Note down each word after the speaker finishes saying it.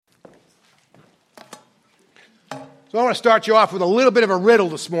So I want to start you off with a little bit of a riddle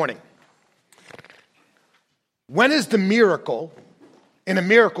this morning. When is the miracle in a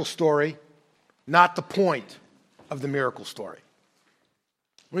miracle story not the point of the miracle story?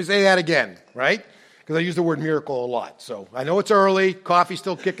 Let me say that again, right? Because I use the word miracle a lot. So I know it's early, coffee's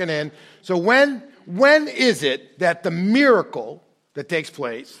still kicking in. So when is it that the miracle that takes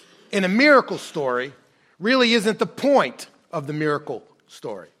place in a miracle story really isn't the point of the miracle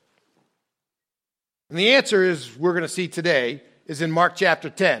story? And the answer is, we're going to see today, is in Mark chapter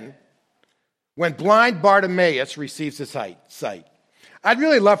 10, when blind Bartimaeus receives his sight. I'd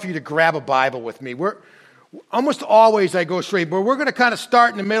really love for you to grab a Bible with me. Almost always I go straight, but we're going to kind of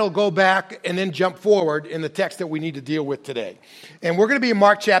start in the middle, go back, and then jump forward in the text that we need to deal with today. And we're going to be in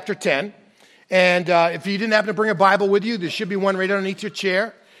Mark chapter 10. And if you didn't happen to bring a Bible with you, there should be one right underneath your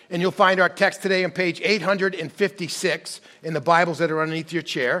chair. And you'll find our text today on page 856 in the Bibles that are underneath your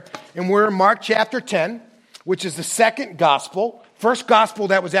chair. And we're in Mark chapter 10, which is the second gospel, first gospel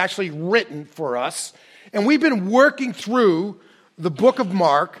that was actually written for us. And we've been working through the book of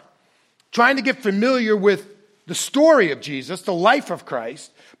Mark, trying to get familiar with the story of Jesus, the life of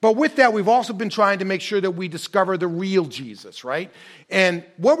Christ. But with that, we've also been trying to make sure that we discover the real Jesus, right? And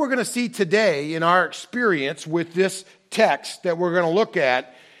what we're going to see today in our experience with this text that we're going to look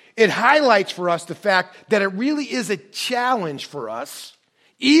at, it highlights for us the fact that it really is a challenge for us,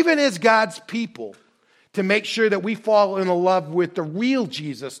 even as God's people, to make sure that we fall in love with the real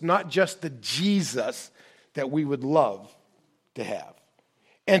Jesus, not just the Jesus that we would love to have.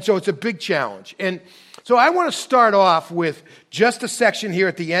 And so it's a big challenge. And so I want to start off with just a section here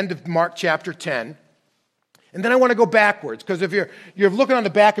at the end of Mark chapter 10. And then I want to go backwards, because if you're looking on the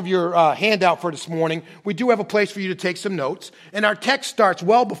back of your handout for this morning, we do have a place for you to take some notes. And our text starts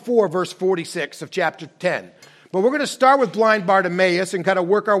well before verse 46 of chapter 10. But we're going to start with blind Bartimaeus and kind of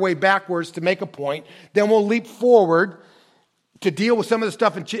work our way backwards to make a point. Then we'll leap forward to deal with some of the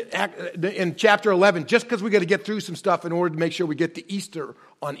stuff in chapter 11, just because we got to get through some stuff in order to make sure we get to Easter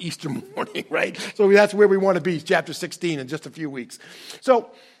on Easter morning, right? So that's where we want to be, chapter 16 in just a few weeks. So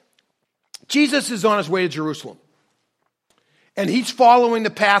Jesus is on his way to Jerusalem. And he's following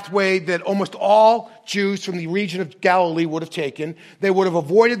the pathway that almost all Jews from the region of Galilee would have taken. They would have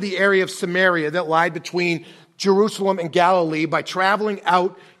avoided the area of Samaria that lied between Jerusalem and Galilee by traveling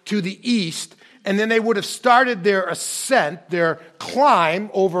out to the east. And then they would have started their ascent, their climb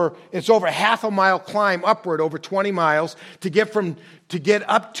it's over half a mile climb upward, over 20 miles, to get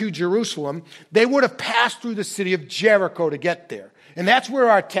up to Jerusalem. They would have passed through the city of Jericho to get there. And that's where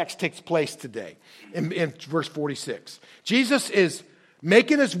our text takes place today, in verse 46. Jesus is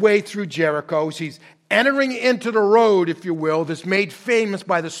making his way through Jericho. He's entering into the road, if you will, that's made famous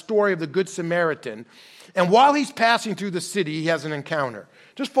by the story of the Good Samaritan. And while he's passing through the city, he has an encounter.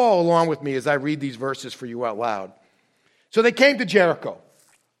 Just follow along with me as I read these verses for you out loud. So they came to Jericho.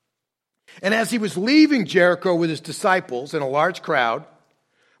 And as he was leaving Jericho with his disciples and a large crowd,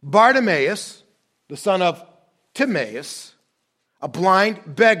 Bartimaeus, the son of Timaeus, a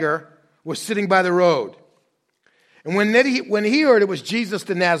blind beggar, was sitting by the road. And when he heard it was Jesus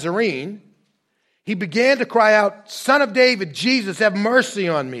the Nazarene, he began to cry out, "Son of David, Jesus, have mercy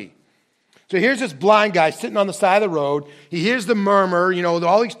on me." So here's this blind guy sitting on the side of the road. He hears the murmur.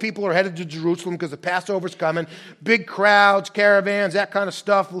 All these people are headed to Jerusalem because the Passover's coming. Big crowds, caravans, that kind of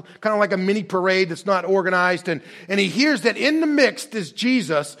stuff. Kind of like a mini parade that's not organized. And he hears that in the mix is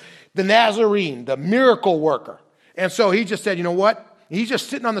Jesus, the Nazarene, the miracle worker. And so he just said, you know what? He's just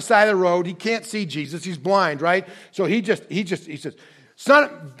sitting on the side of the road. He can't see Jesus. He's blind, right? So he says,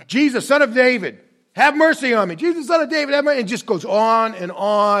 Jesus, son of David, have mercy on me. Jesus, son of David, have mercy. And just goes on and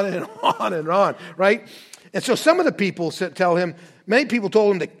on and on and on, right? And so some of the people many people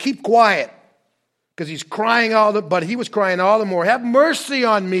told him to keep quiet because he's crying but he was crying all the more, "Have mercy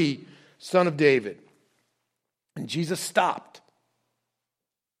on me, son of David." And Jesus stopped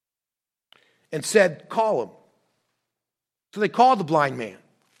and said, "Call him." So they called the blind man.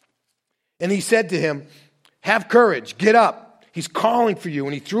 And he said to him, "Have courage, get up. He's calling for you."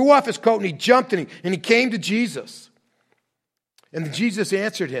 And he threw off his coat and he jumped and he came to Jesus. And Jesus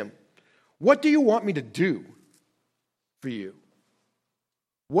answered him, "What do you want me to do for you?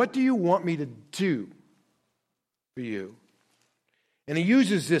 What do you want me to do for you?" And he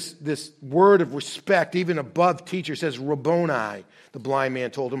uses this word of respect, even above teacher, says, "Rabboni." The blind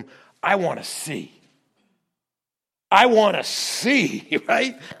man told him, "I want to see. I want to see,"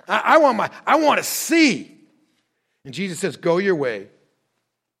 right? I want to see. And Jesus says, "Go your way.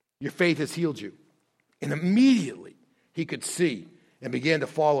 Your faith has healed you." And immediately he could see and began to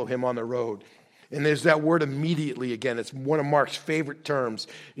follow him on the road. And there's that word immediately again. It's one of Mark's favorite terms.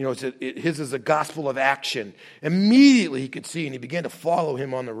 His is a gospel of action. Immediately he could see, and he began to follow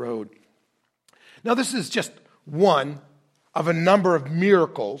him on the road. Now, this is just one of a number of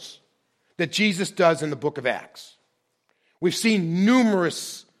miracles that Jesus does in the book of Acts. We've seen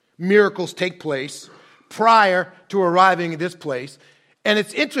numerous miracles take place prior to arriving at this place. And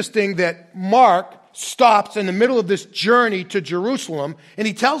it's interesting that Mark stops in the middle of this journey to Jerusalem, and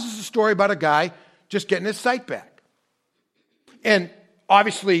he tells us a story about a guy just getting his sight back. And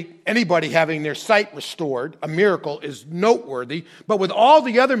obviously, anybody having their sight restored, a miracle, is noteworthy. But with all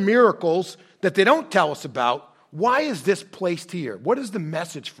the other miracles that they don't tell us about, why is this placed here? What is the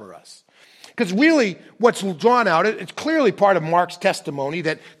message for us? Because really, what's drawn out, it's clearly part of Mark's testimony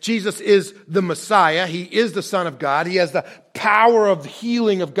that Jesus is the Messiah. He is the Son of God. He has the power of the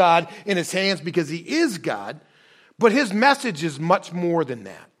healing of God in his hands because he is God. But his message is much more than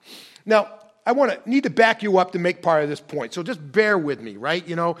that. Now, I need to back you up to make part of this point. So just bear with me, right?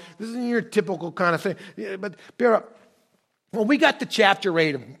 This isn't your typical kind of thing. But bear up. When we got to chapter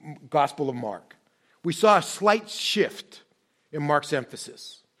 8 of Gospel of Mark, we saw a slight shift in Mark's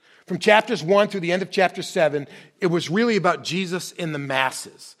emphasis. From chapters 1 through the end of chapter 7, it was really about Jesus in the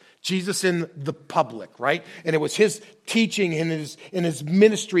masses, Jesus in the public, right? And it was his teaching and his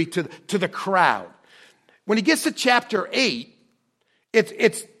ministry to the crowd. When he gets to chapter 8,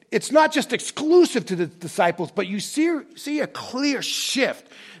 it's not just exclusive to the disciples, but you see a clear shift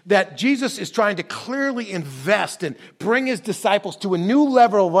that Jesus is trying to clearly invest and bring his disciples to a new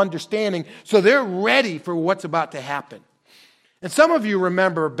level of understanding so they're ready for what's about to happen. And some of you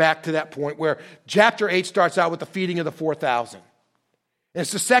remember back to that point where chapter 8 starts out with the feeding of the 4,000. And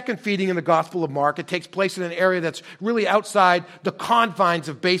it's the second feeding in the Gospel of Mark. It takes place in an area that's really outside the confines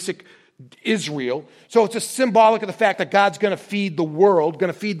of basic Israel. So it's a symbolic of the fact that God's going to feed the world,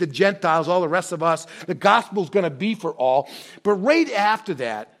 going to feed the Gentiles, all the rest of us. The gospel's going to be for all. But right after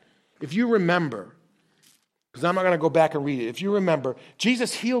that, if you remember, because I'm not going to go back and read it. If you remember,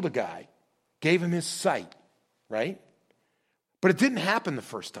 Jesus healed a guy, gave him his sight, right? But it didn't happen the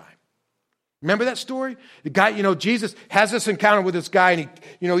first time. Remember that story? The guy, Jesus has this encounter with this guy, and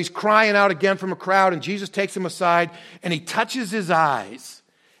he's crying out again from a crowd, and Jesus takes him aside, and he touches his eyes,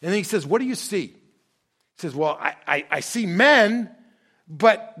 and then he says, "What do you see?" He says, "Well, I see men,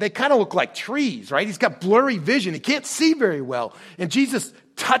 but they kind of look like trees," right? He's got blurry vision. He can't see very well. And Jesus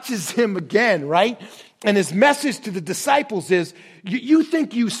touches him again, right? And his message to the disciples is, you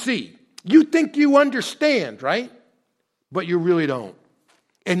think you see. You think you understand, right? But you really don't.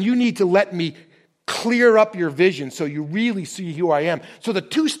 And you need to let me clear up your vision so you really see who I am. So the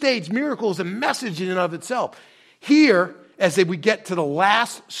two-stage miracle is a message in and of itself. Here, as we get to the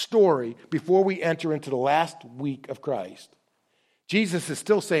last story before we enter into the last week of Christ, Jesus is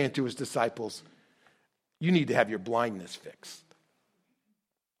still saying to his disciples, you need to have your blindness fixed.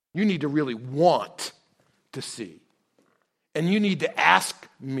 You need to really want to see. And you need to ask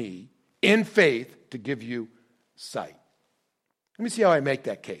me in faith to give you sight. Let me see how I make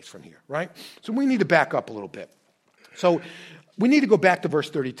that case from here, right? So we need to back up a little bit. So we need to go back to verse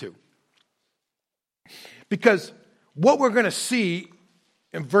 32. Because what we're going to see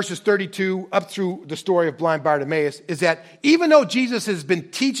in verses 32 up through the story of blind Bartimaeus is that even though Jesus has been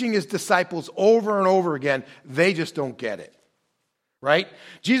teaching his disciples over and over again, they just don't get it. Right?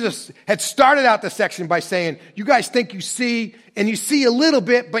 Jesus had started out the section by saying, you guys think you see, and you see a little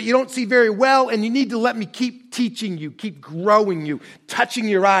bit, but you don't see very well, and you need to let me keep teaching you, keep growing you, touching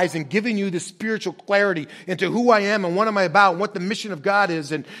your eyes and giving you the spiritual clarity into who I am and what am I about and what the mission of God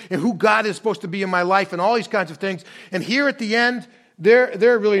is and who God is supposed to be in my life and all these kinds of things. And here at the end,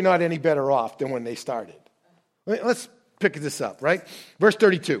 they're really not any better off than when they started. Let's pick this up, right? Verse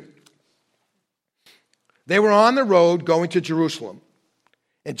 32. They were on the road going to Jerusalem.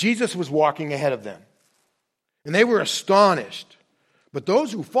 And Jesus was walking ahead of them. And they were astonished. But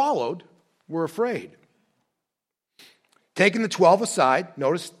those who followed were afraid. Taking the 12 aside,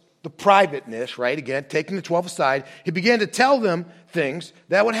 notice the privateness, right? Again, taking the 12 aside, he began to tell them things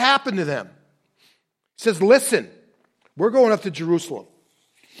that would happen to them. He says, listen, we're going up to Jerusalem.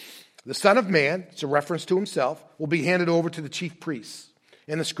 The Son of Man, it's a reference to himself, will be handed over to the chief priests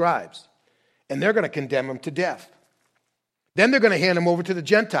and the scribes. And they're going to condemn him to death. Then they're going to hand him over to the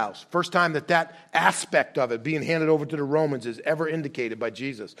Gentiles. First time that aspect of it, being handed over to the Romans, is ever indicated by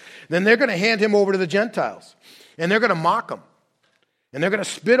Jesus. Then they're going to hand him over to the Gentiles. And they're going to mock him. And they're going to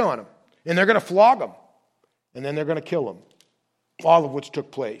spit on him. And they're going to flog him. And then they're going to kill him. All of which took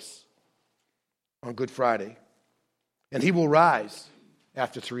place on Good Friday. And he will rise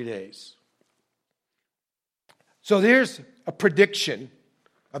after 3 days. So there's a prediction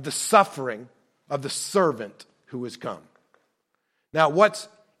of the suffering of the servant who has come. Now, what's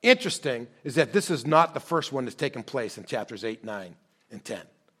interesting is that this is not the first one that's taken place in chapters 8, 9, and 10.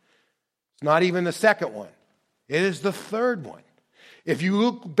 It's not even the second one. It is the third one. If you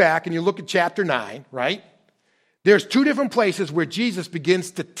look back and you look at chapter 9, right? There's two different places where Jesus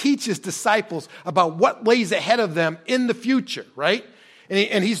begins to teach his disciples about what lays ahead of them in the future, right?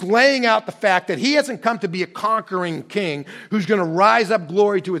 And he's laying out the fact that he hasn't come to be a conquering king who's going to rise up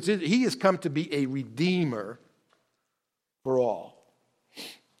glory to its... He has come to be a redeemer for all.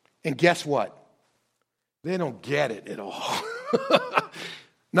 And guess what? They don't get it at all.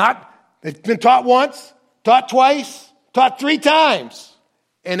 It's been taught once, taught twice, taught 3 times,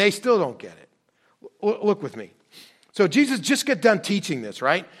 and they still don't get it. Look with me. So Jesus just got done teaching this,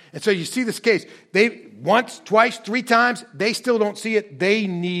 right? And so you see this case. They once, twice, 3 times, they still don't see it. They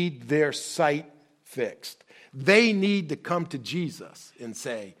need their sight fixed. They need to come to Jesus and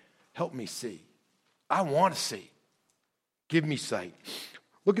say, help me see. I want to see. Give me sight.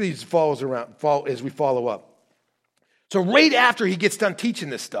 Look at these as we follow up. So right after he gets done teaching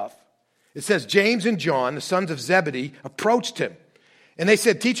this stuff, it says James and John, the sons of Zebedee, approached him. And they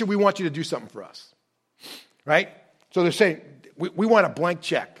said, teacher, we want you to do something for us. Right? So they're saying, we want a blank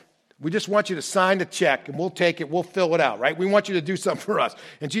check. We just want you to sign the check and we'll take it, we'll fill it out, right? We want you to do something for us.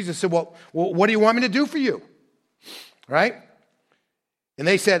 And Jesus said, well, what do you want me to do for you? Right? And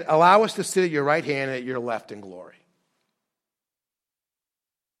they said, allow us to sit at your right hand and at your left in glory.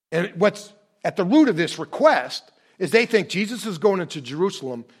 And what's at the root of this request is they think Jesus is going into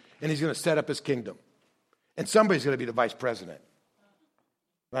Jerusalem and he's going to set up his kingdom. And somebody's going to be the vice president.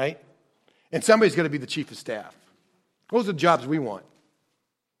 Right? And somebody's going to be the chief of staff. Those are the jobs we want.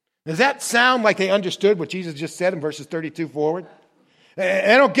 Does that sound like they understood what Jesus just said in verses 32 forward?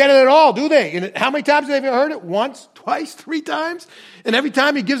 They don't get it at all, do they? And how many times have they heard it? Once, twice, 3 times? And every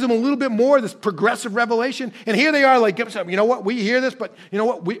time he gives them a little bit more of this progressive revelation. And here they are like, you know what? We hear this, but you know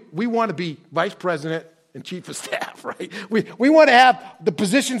what? We want to be vice president and chief of staff, right? We want to have the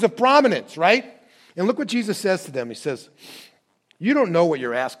positions of prominence, right? And look what Jesus says to them. He says, you don't know what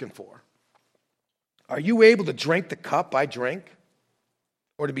you're asking for. Are you able to drink the cup I drink?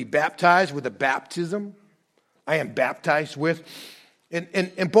 Or to be baptized with the baptism I am baptized with?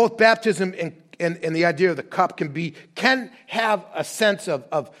 And both baptism and the idea of the cup can have a sense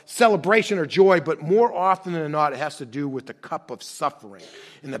of celebration or joy, but more often than not, it has to do with the cup of suffering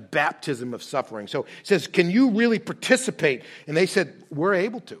and the baptism of suffering. So it says, can you really participate? And they said, we're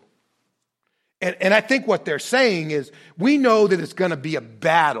able to. And I think what they're saying is, we know that it's going to be a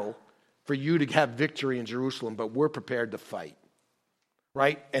battle for you to have victory in Jerusalem, but we're prepared to fight.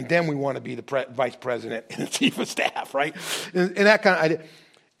 Right? And then we want to be the vice president and the chief of staff, right? And that kind of idea.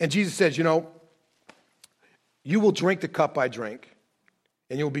 And Jesus says, you will drink the cup I drink,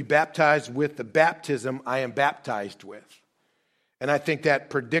 and you will be baptized with the baptism I am baptized with. And I think that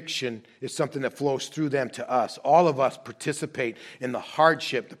prediction is something that flows through them to us. All of us participate in the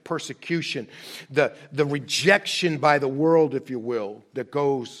hardship, the persecution, the rejection by the world, if you will, that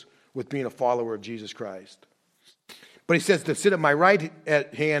goes with being a follower of Jesus Christ. But he says, to sit at my right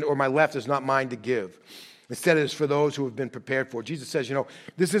hand or my left is not mine to give. Instead, it is for those who have been prepared for it. Jesus says,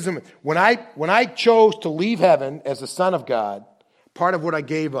 this isn't, when I chose to leave heaven as the Son of God, part of what I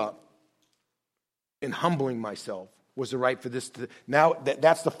gave up in humbling myself was the right for this. Now,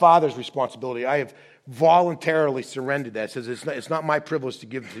 that's the Father's responsibility. I have voluntarily surrendered that. It says, it's not my privilege to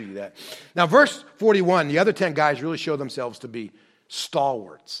give to you that. Now, verse 41, the other 10 guys really show themselves to be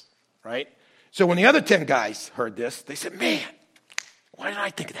stalwarts, right? So when the other 10 guys heard this, they said, man, why didn't I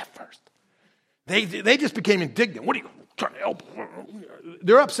think of that first? They just became indignant. What are you trying to help?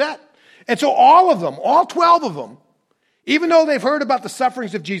 They're upset. And so all 12 of them, even though they've heard about the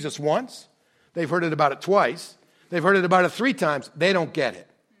sufferings of Jesus once, they've heard about it twice, they've heard about it 3 times, they don't get it.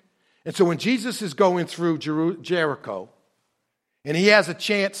 And so when Jesus is going through Jericho, and he has a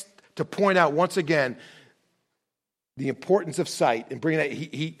chance to point out once again the importance of sight and bring that,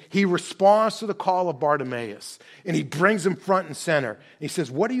 he responds to the call of Bartimaeus, and he brings him front and center. And he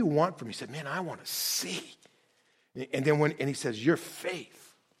says, what do you want from me? He said, man, I want to see. And then he says, your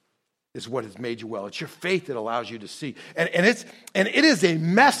faith is what has made you well. It's your faith that allows you to see. And it is a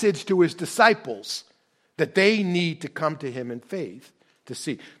message to his disciples that they need to come to him in faith to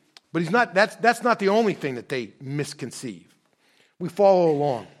see. But that's not the only thing that they misconceive. We follow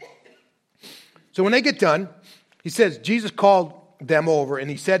along. So when they get done, he says, Jesus called them over and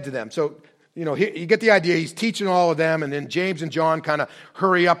he said to them, so you get the idea. He's teaching all of them, and then James and John kind of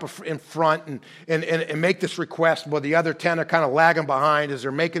hurry up in front and make this request, while the other 10 are kind of lagging behind as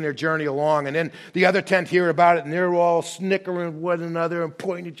they're making their journey along. And then the other 10 hear about it, and they're all snickering with one another and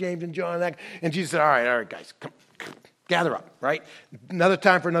pointing at James and John. And Jesus said, all right, guys, come, gather up, right? Another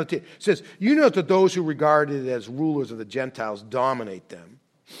time for another team. It says, you know that those who regarded as rulers of the Gentiles dominate them,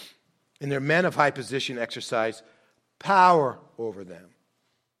 and their men of high position exercise power over them.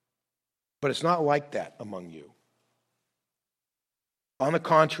 But it's not like that among you. On the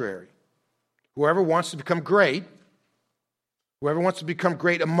contrary, whoever wants to become great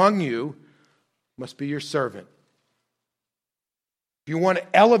among you must be your servant. If you want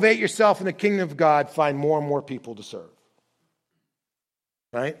to elevate yourself in the kingdom of God, find more and more people to serve.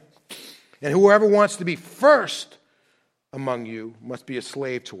 Right? And whoever wants to be first among you must be a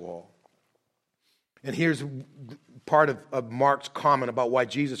slave to all. And here's part of Mark's comment about why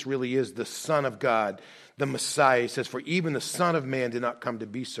Jesus really is the Son of God, the Messiah. He says, for even the Son of Man did not come to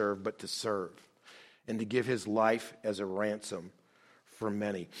be served, but to serve, and to give his life as a ransom for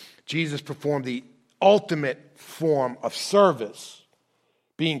many. Jesus performed the ultimate form of service,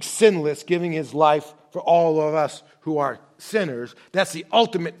 being sinless, giving his life for all of us who are sinners. That's the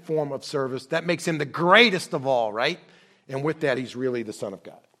ultimate form of service. That makes him the greatest of all, right? And with that, he's really the Son of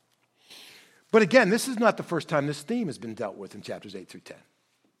God. But again, this is not the first time this theme has been dealt with in chapters 8 through 10.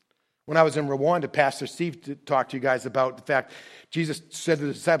 When I was in Rwanda, Pastor Steve talked to you guys about the fact Jesus said to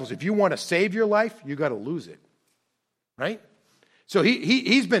the disciples, if you want to save your life, you got to lose it. Right? So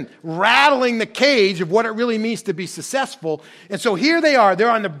he's been rattling the cage of what it really means to be successful. And so here they are. They're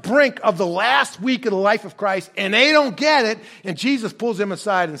on the brink of the last week of the life of Christ, and they don't get it. And Jesus pulls them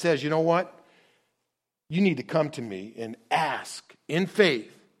aside and says, you know what? You need to come to me and ask in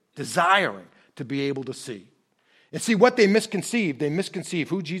faith, desiring to be able to see. And see what they misconceive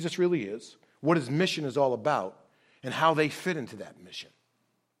who Jesus really is, what his mission is all about, and how they fit into that mission.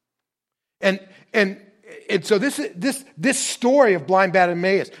 And so this story of blind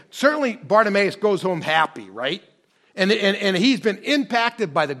Bartimaeus, certainly Bartimaeus goes home happy, right? And he's been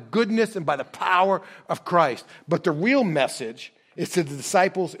impacted by the goodness and by the power of Christ. But the real message is to the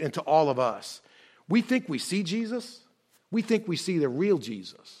disciples and to all of us. We think we see Jesus. We think we see the real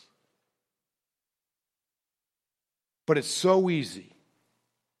Jesus. But it's so easy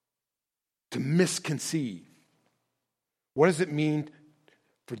to misconceive. What does it mean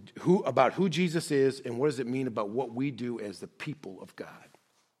about who Jesus is, and what does it mean about what we do as the people of God?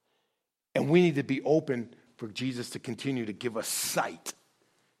 And we need to be open for Jesus to continue to give us sight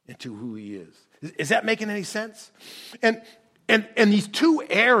into who he is. Is that making any sense? And these two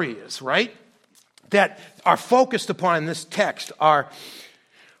areas, right, that are focused upon in this text are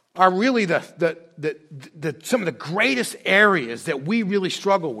really some of the greatest areas that we really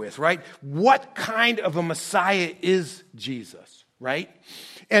struggle with, right? What kind of a Messiah is Jesus, right?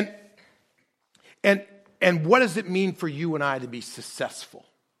 And what does it mean for you and I to be successful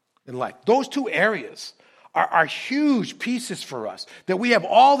in life? Those two areas are huge pieces for us that we have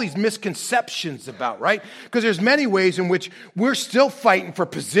all these misconceptions about, right? Because there's many ways in which we're still fighting for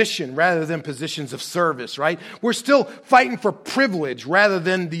position rather than positions of service, right? We're still fighting for privilege rather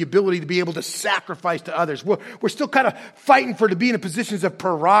than the ability to be able to sacrifice to others. We're still kind of fighting to be in positions of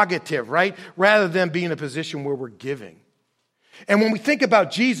prerogative, right? Rather than being in a position where we're giving. And when we think about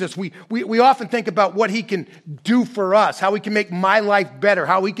Jesus, we often think about what he can do for us, how he can make my life better,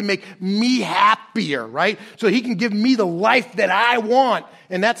 how he can make me happier, right? So he can give me the life that I want.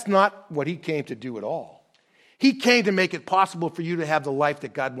 And that's not what he came to do at all. He came to make it possible for you to have the life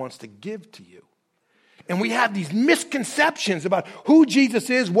that God wants to give to you. And we have these misconceptions about who Jesus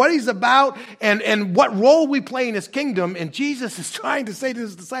is, what he's about, and what role we play in his kingdom. And Jesus is trying to say to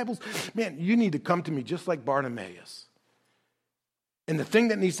his disciples, man, you need to come to me just like Bartimaeus. And the thing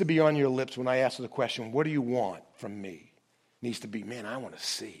that needs to be on your lips when I ask the question, what do you want from me? Needs to be, man, I want to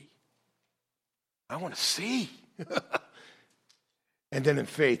see. I want to see. And then in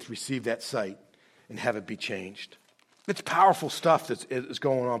faith, receive that sight and have it be changed. It's powerful stuff that's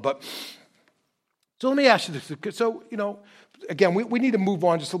going on. But so let me ask you this. So, again, we need to move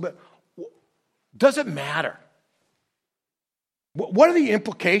on just a little bit. Does it matter? What are the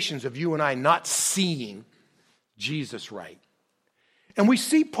implications of you and I not seeing Jesus right? And we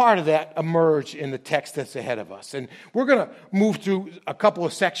see part of that emerge in the text that's ahead of us. And we're going to move through a couple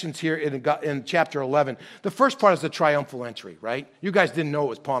of sections here in chapter 11. The first part is the triumphal entry, right? You guys didn't know it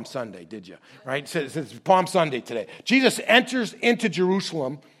was Palm Sunday, did you? Right? It's Palm Sunday today. Jesus enters into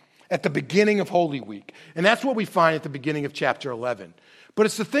Jerusalem at the beginning of Holy Week. And that's what we find at the beginning of chapter 11. But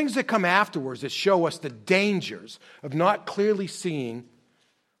it's the things that come afterwards that show us the dangers of not clearly seeing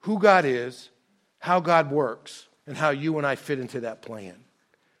who God is, how God works, and how you and I fit into that plan.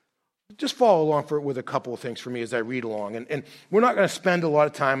 Just follow along with a couple of things for me as I read along. And we're not going to spend a lot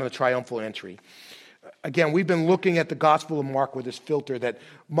of time on the triumphal entry. Again, we've been looking at the Gospel of Mark with this filter that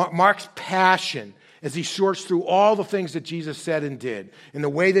Mark's passion as he sorts through all the things that Jesus said and did and the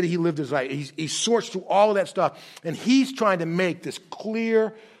way that he lived his life. He sorts through all of that stuff, and he's trying to make this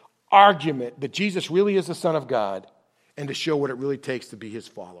clear argument that Jesus really is the Son of God and to show what it really takes to be his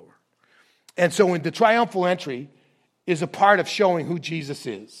follower. And so in the triumphal entry is a part of showing who Jesus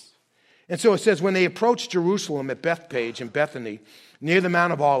is. And so it says, when they approached Jerusalem at Bethpage and Bethany, near the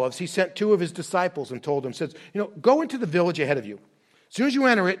Mount of Olives, he sent 2 of his disciples and told them, says, go into the village ahead of you. As soon as you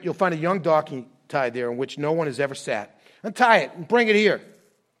enter it, you'll find a young donkey tied there in which no one has ever sat. Untie it and bring it here.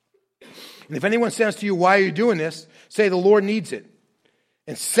 And if anyone says to you, why are you doing this? Say, the Lord needs it.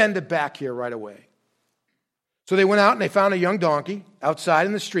 And send it back here right away. So they went out and they found a young donkey outside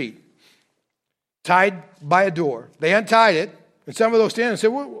in the street, tied by a door. They untied it, and some of those standing said,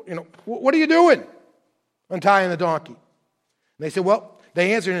 what are you doing? Untying the donkey. And they said,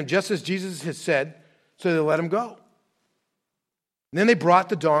 they answered him just as Jesus had said, so they let him go. And then they brought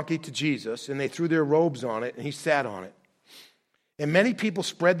the donkey to Jesus, and they threw their robes on it, and he sat on it. And many people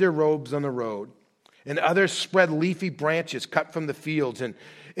spread their robes on the road, and others spread leafy branches cut from the fields.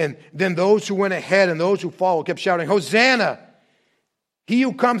 And then those who went ahead and those who followed kept shouting, Hosanna! He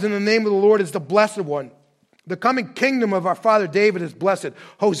who comes in the name of the Lord is the blessed one. The coming kingdom of our father David is blessed.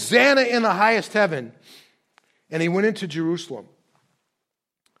 Hosanna in the highest heaven. And he went into Jerusalem.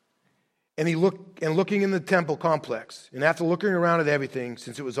 And looking in the temple complex, and after looking around at everything,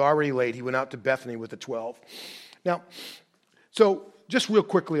 since it was already late, he went out to Bethany with the 12. Now, so just real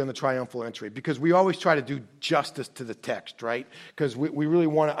quickly on the triumphal entry, because we always try to do justice to the text, right? Because we really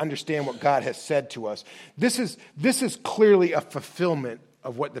want to understand what God has said to us. This is clearly a fulfillment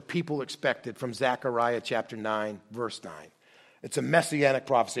of what the people expected from Zechariah chapter 9, verse 9. It's a messianic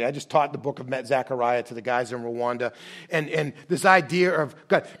prophecy. I just taught the book of Zechariah to the guys in Rwanda. And this idea of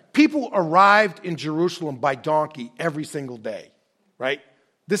God, people arrived in Jerusalem by donkey every single day, right?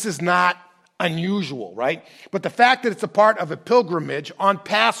 This is not unusual, right? But the fact that it's a part of a pilgrimage on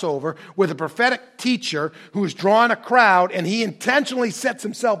Passover with a prophetic teacher who has drawn a crowd and he intentionally sets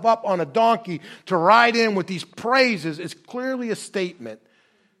himself up on a donkey to ride in with these praises is clearly a statement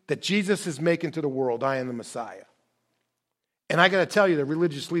that Jesus is making to the world, I am the Messiah. And I got to tell you, the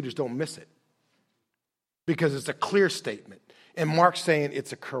religious leaders don't miss it because it's a clear statement. And Mark's saying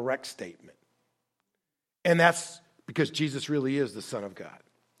it's a correct statement. And that's because Jesus really is the Son of God.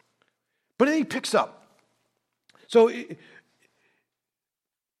 But then he picks up. So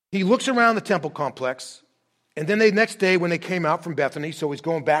he looks around the temple complex, and then the next day when they came out from Bethany, so he's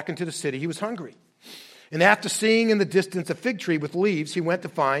going back into the city, he was hungry. And after seeing in the distance a fig tree with leaves, he went to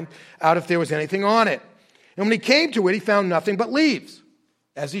find out if there was anything on it. And when he came to it, he found nothing but leaves,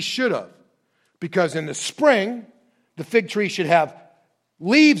 as he should have. Because in the spring, the fig tree should have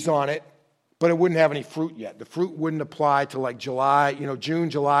leaves on it, but it wouldn't have any fruit yet. The fruit wouldn't apply to like July, June,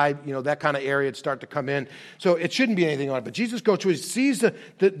 July, that kind of area would start to come in. So it shouldn't be anything on it. But Jesus goes to it, sees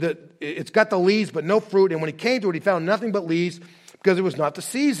it's got the leaves, but no fruit. And when he came to it, he found nothing but leaves because it was not the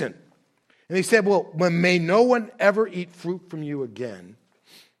season. And he said, may no one ever eat fruit from you again.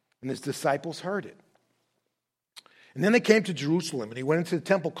 And his disciples heard it. And then they came to Jerusalem, and he went into the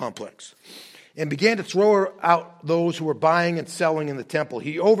temple complex and began to throw out those who were buying and selling in the temple.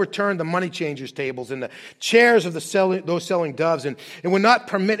 He overturned the money changers' tables and the chairs of those selling doves, and would not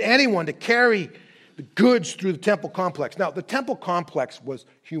permit anyone to carry the goods through the temple complex. Now, the temple complex was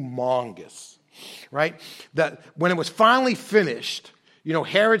humongous, right? That when it was finally finished,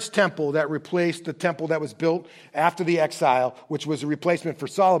 Herod's temple that replaced the temple that was built after the exile, which was a replacement for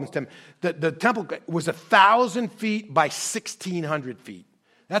Solomon's temple. The temple was 1,000 feet by 1,600 feet.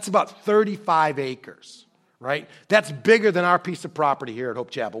 That's about 35 acres, right? That's bigger than our piece of property here at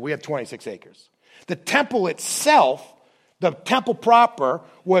Hope Chapel. We have 26 acres. The temple itself, the temple proper,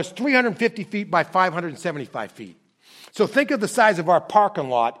 was 350 feet by 575 feet. So think of the size of our parking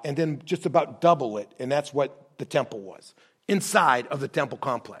lot and then just about double it, and that's what the temple was. Inside of the temple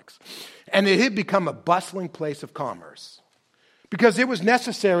complex. And it had become a bustling place of commerce because it was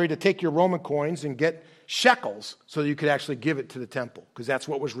necessary to take your Roman coins and get shekels so that you could actually give it to the temple because that's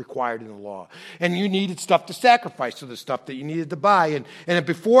what was required in the law. And you needed stuff to sacrifice to the stuff that you needed to buy. And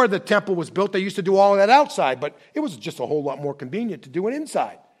before the temple was built, they used to do all of that outside, but it was just a whole lot more convenient to do it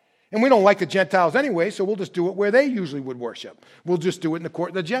inside. And we don't like the Gentiles anyway, so we'll just do it where they usually would worship. We'll just do it in the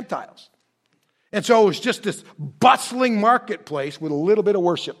court of the Gentiles. And so it was just this bustling marketplace with a little bit of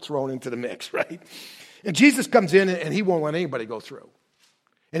worship thrown into the mix, right? And Jesus comes in and he won't let anybody go through.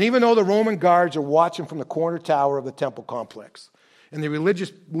 And even though the Roman guards are watching from the corner tower of the temple complex, and the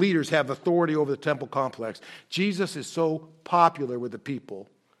religious leaders have authority over the temple complex, Jesus is so popular with the people,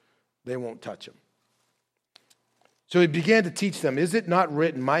 they won't touch him. So he began to teach them, is it not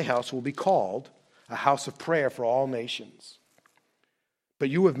written, my house will be called a house of prayer for all nations? But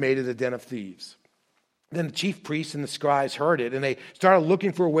you have made it a den of thieves. Then the chief priests and the scribes heard it, and they started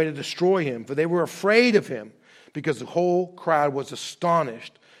looking for a way to destroy him, for they were afraid of him, because the whole crowd was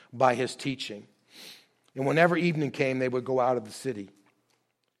astonished by his teaching. And whenever evening came, they would go out of the city.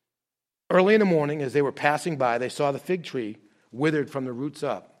 Early in the morning, as they were passing by, they saw the fig tree withered from the roots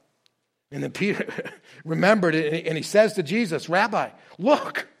up. And then Peter remembered it, and he says to Jesus, Rabbi,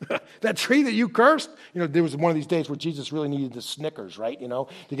 look, that tree that you cursed. There was one of these days where Jesus really needed the Snickers, right? To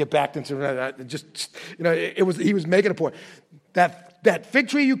get back into just, he was making a point. That fig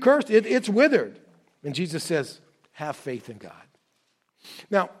tree you cursed, it's withered. And Jesus says, have faith in God.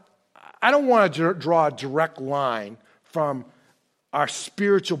 Now, I don't want to draw a direct line from our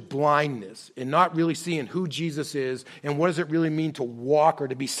spiritual blindness and not really seeing who Jesus is and what does it really mean to walk or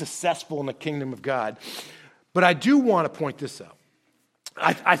to be successful in the kingdom of God. But I do want to point this out.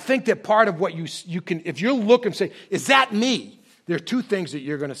 I think that part of what you can, if you look and say, is that me? There are two things that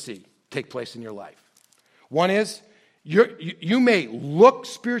you're going to see take place in your life. One is, you may look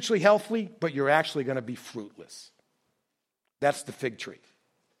spiritually healthy, but you're actually going to be fruitless. That's the fig tree.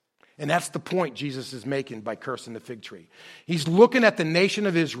 And that's the point Jesus is making by cursing the fig tree. He's looking at the nation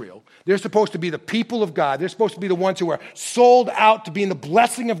of Israel. They're supposed to be the people of God. They're supposed to be the ones who are sold out to being the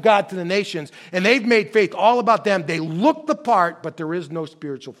blessing of God to the nations. And they've made faith all about them. They look the part, but there is no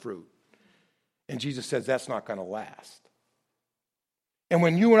spiritual fruit. And Jesus says that's not going to last. And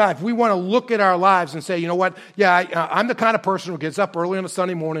when you and I, if we want to look at our lives and say, you know what, I'm the kind of person who gets up early on a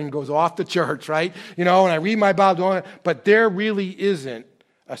Sunday morning and goes off to church, right? And I read my Bible, but there really isn't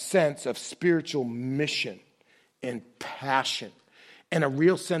a sense of spiritual mission and passion and a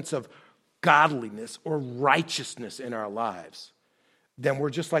real sense of godliness or righteousness in our lives, then we're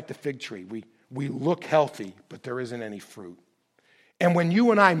just like the fig tree. We look healthy, but there isn't any fruit. And when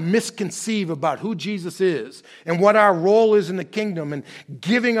you and I misconceive about who Jesus is and what our role is in the kingdom and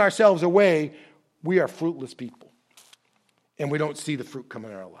giving ourselves away, we are fruitless people. And we don't see the fruit come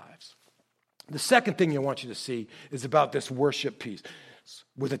in our lives. The second thing I want you to see is about this worship piece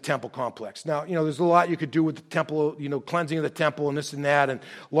with the temple complex. Now, there's a lot you could do with the temple, cleansing of the temple and this and that. And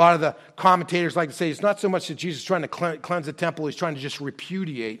a lot of the commentators like to say it's not so much that Jesus is trying to cleanse the temple, he's trying to just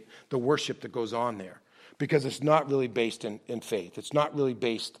repudiate the worship that goes on there. Because it's not really based in faith. It's not really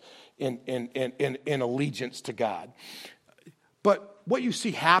based in allegiance to God. But what you see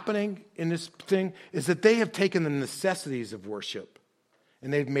happening in this thing is that they have taken the necessities of worship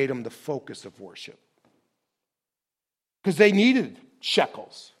and they've made them the focus of worship. Because they needed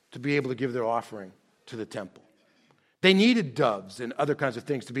shekels to be able to give their offering to the temple. They needed doves and other kinds of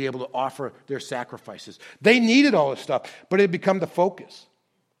things to be able to offer their sacrifices. They needed all this stuff, but it had become the focus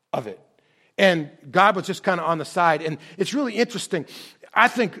of it. And God was just kind of on the side. And it's really interesting. I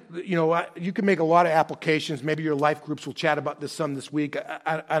think, you can make a lot of applications. Maybe your life groups will chat about this some this week.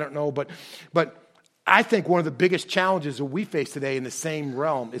 I don't know. But I think one of the biggest challenges that we face today in the same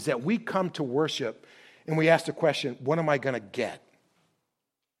realm is that we come to worship and we ask the question, what am I going to get?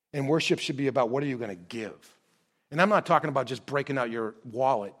 And worship should be about what are you going to give? And I'm not talking about just breaking out your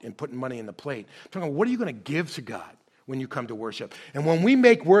wallet and putting money in the plate. I'm talking about what are you going to give to God when you come to worship? And when we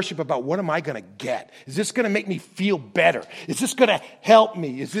make worship about what am I going to get? Is this going to make me feel better? Is this going to help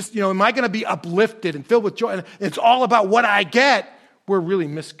me? Is this, am I going to be uplifted and filled with joy? And it's all about what I get. We're really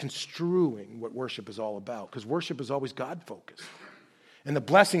misconstruing what worship is all about because worship is always God-focused. And the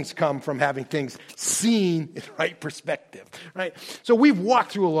blessings come from having things seen in right perspective, right? So we've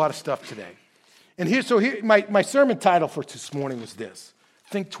walked through a lot of stuff today. And here, my sermon title for this morning was this: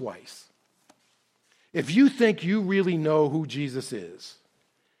 Think Twice. If you think you really know who Jesus is,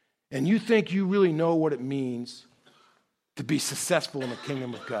 and you think you really know what it means to be successful in the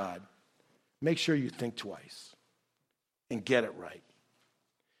kingdom of God, make sure you think twice and get it right.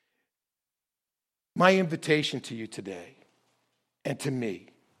 My invitation to you today and to me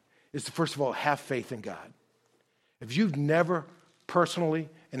is to, first of all, have faith in God. If you've never personally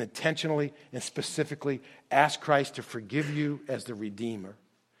and intentionally and specifically asked Christ to forgive you as the Redeemer,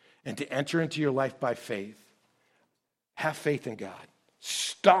 and to enter into your life by faith, have faith in God.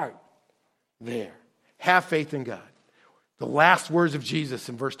 Start there. Have faith in God. The last words of Jesus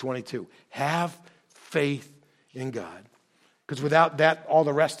in verse 22. Have faith in God. Because without that, all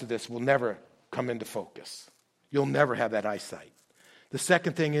the rest of this will never come into focus. You'll never have that eyesight. The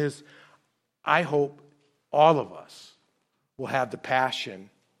second thing is, I hope all of us will have the passion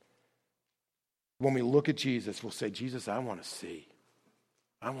when we look at Jesus, we'll say, Jesus, I want to see.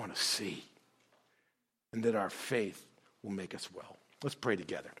 I want to see. And that our faith will make us well. Let's pray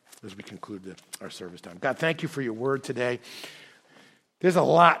together as we conclude our service time. God, thank you for your word today. There's a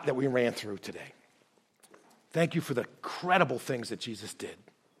lot that we ran through today. Thank you for the incredible things that Jesus did.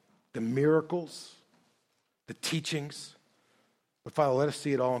 The miracles, the teachings. But Father, let us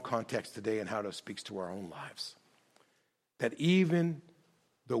see it all in context today and how it speaks to our own lives. That even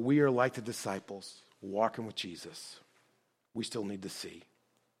though we are like the disciples walking with Jesus, we still need to see.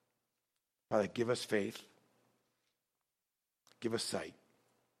 Father, give us faith. Give us sight.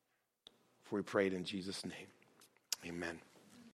 For we pray it in Jesus' name. Amen.